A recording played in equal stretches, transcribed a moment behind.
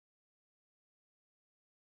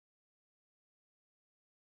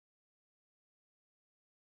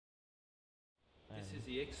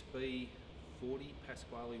the XB40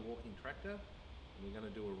 Pasquali walking tractor, and we're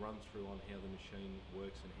going to do a run through on how the machine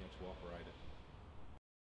works and how to operate it.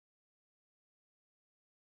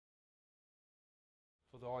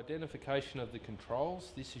 For the identification of the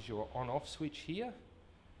controls, this is your on-off switch here,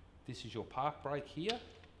 this is your park brake here,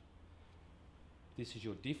 this is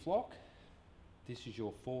your diff lock, this is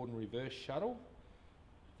your forward and reverse shuttle,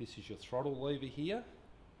 this is your throttle lever here.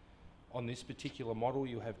 On this particular model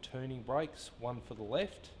you have turning brakes, one for the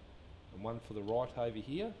left and one for the right over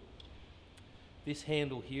here. This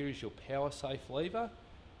handle here is your power safe lever,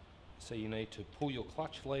 so you need to pull your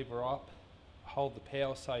clutch lever up, hold the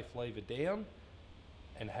power safe lever down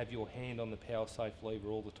and have your hand on the power safe lever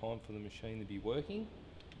all the time for the machine to be working.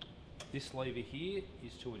 This lever here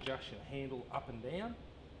is to adjust your handle up and down.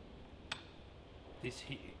 This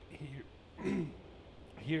here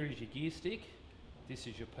is your gear stick. This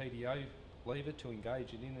is your PDO lever to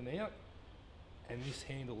engage it in and out. And this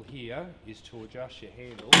handle here is to adjust your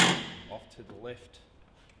handle off to the left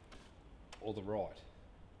or the right.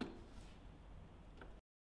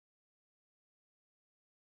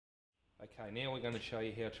 Okay, now we're going to show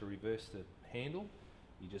you how to reverse the handle.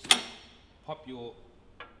 You just pop your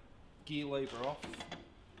gear lever off,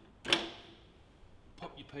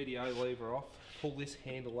 pop your PDO lever off, pull this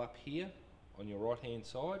handle up here on your right hand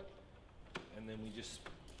side, and then we just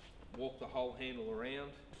walk the whole handle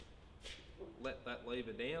around, let that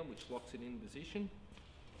lever down which locks it in position,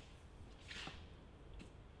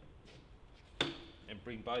 and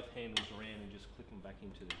bring both handles around and just clip them back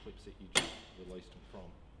into the clips that you just released them from.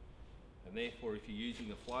 And therefore, if you're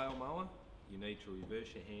using a flail mower, you need to reverse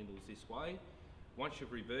your handles this way. Once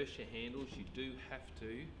you've reversed your handles, you do have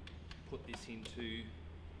to put this into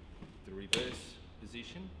the reverse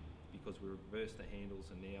position, because we reverse the handles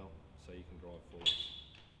and now so you can drive forward.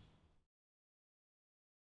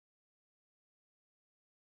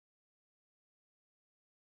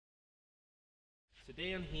 So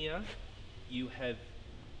down here you have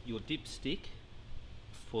your dipstick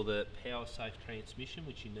for the power safe transmission,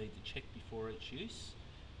 which you need to check before each use.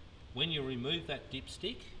 When you remove that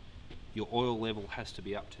dipstick, your oil level has to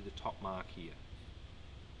be up to the top mark here.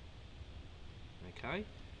 Okay,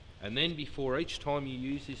 and then before each time you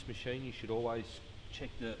use this machine, you should always check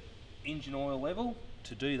the engine oil level.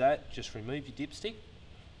 To do that, just remove your dipstick,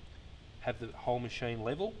 have the whole machine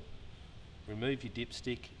level, remove your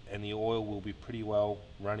dipstick, and the oil will be pretty well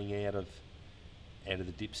running out of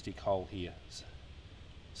the dipstick hole here.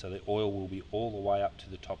 So the oil will be all the way up to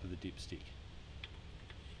the top of the dipstick.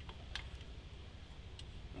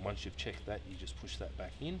 And once you've checked that, you just push that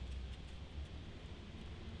back in.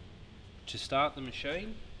 To start the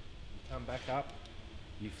machine, you come back up,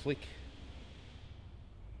 you flick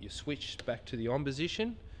your switch back to the on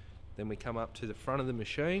position, then we come up to the front of the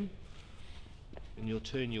machine and you'll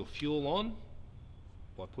turn your fuel on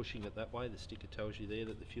by pushing it that way. The sticker tells you there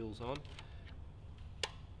that the fuel's on.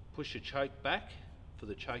 Push your choke back for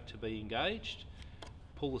the choke to be engaged,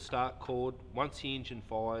 pull the start cord. Once the engine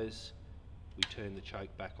fires, we turn the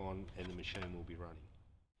choke back on and the machine will be running.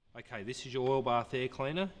 Okay, this is your oil bath air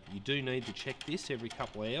cleaner. You do need to check this every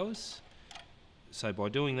couple of hours. So by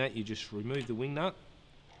doing that, you just remove the wing nut,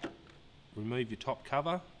 remove your top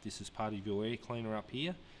cover. This is part of your air cleaner up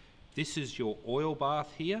here. This is your oil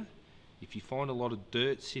bath here. If you find a lot of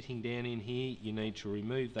dirt sitting down in here, you need to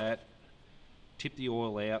remove that, tip the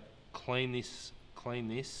oil out, clean this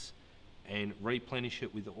and replenish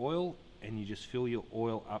it with the oil, and you just fill your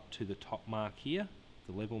oil up to the top mark here,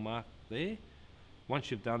 the level mark there.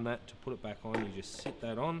 Once you've done that, to put it back on, you just sit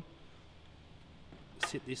that on,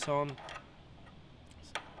 sit this on,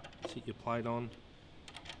 sit your plate on,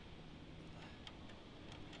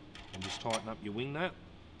 and just tighten up your wing nut.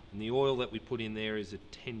 And the oil that we put in there is a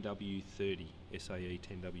 10W30, SAE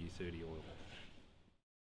 10W30 oil.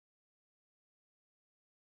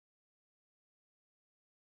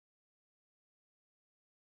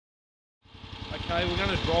 Okay, we're going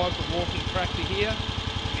to drive the walking tractor here.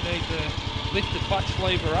 You need to lift the clutch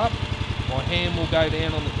lever up. My hand will go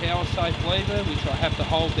down on the power safe lever, which I have to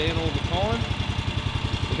hold down all the time.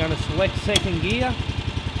 We're going to select second gear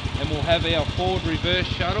and we'll have our forward reverse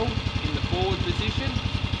shuttle in the forward position.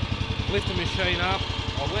 Lift the machine up,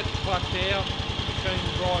 I'll let the clutch out, the machine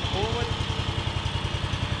will drive forward.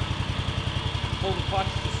 Pull the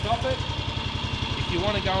clutch to stop it. If you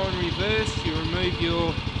want to go in reverse, you remove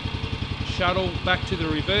your shuttle back to the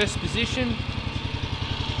reverse position,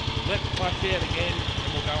 let the clutch out again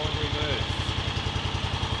and we'll go in reverse.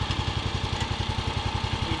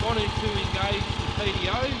 If we wanted to engage the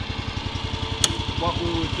PDO, what we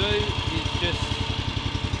would do is just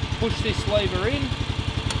push this lever in,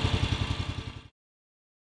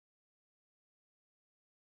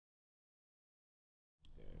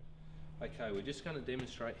 Okay, we're just going to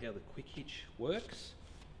demonstrate how the quick hitch works.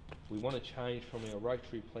 We want to change from our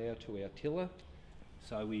rotary plough to our tiller.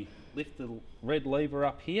 So we lift the red lever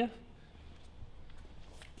up here.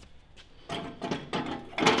 And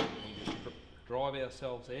just drive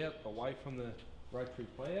ourselves out away from the rotary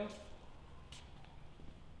plough.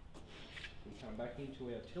 We come back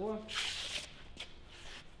into our tiller.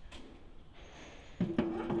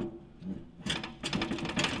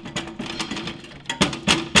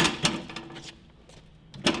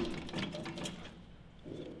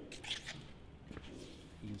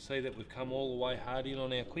 You can see that we've come all the way hard in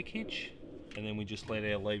on our quick hitch, and then we just let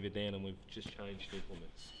our lever down and we've just changed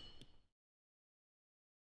implements.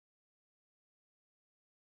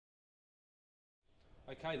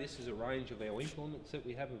 Okay, this is a range of our implements that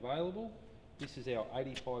we have available. This is our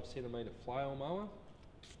 85cm flail mower,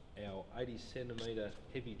 our 80cm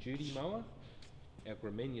heavy duty mower, our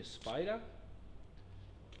Gremenia spader,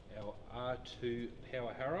 our R2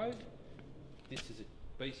 power harrow. This is a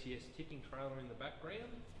BCS tipping trailer in the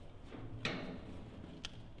background.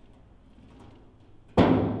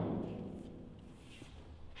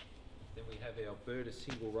 Then we have our Berta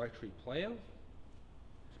single rotary plough.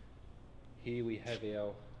 Here we have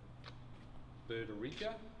our Berta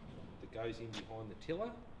ridger that goes in behind the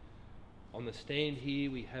tiller. On the stand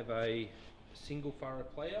here we have a single furrow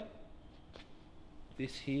plough.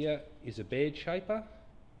 This here is a bed shaper.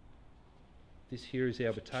 This here is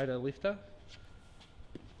our potato lifter.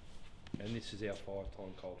 And this is our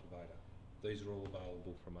 5-time cultivator. These are all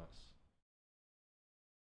available from us.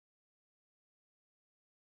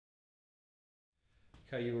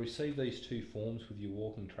 Okay, you'll receive these two forms with your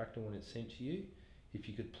walking tractor when it's sent to you. If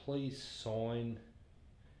you could please sign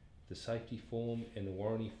the safety form and the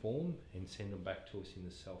warranty form and send them back to us in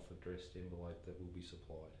the self-addressed envelope that will be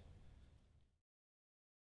supplied.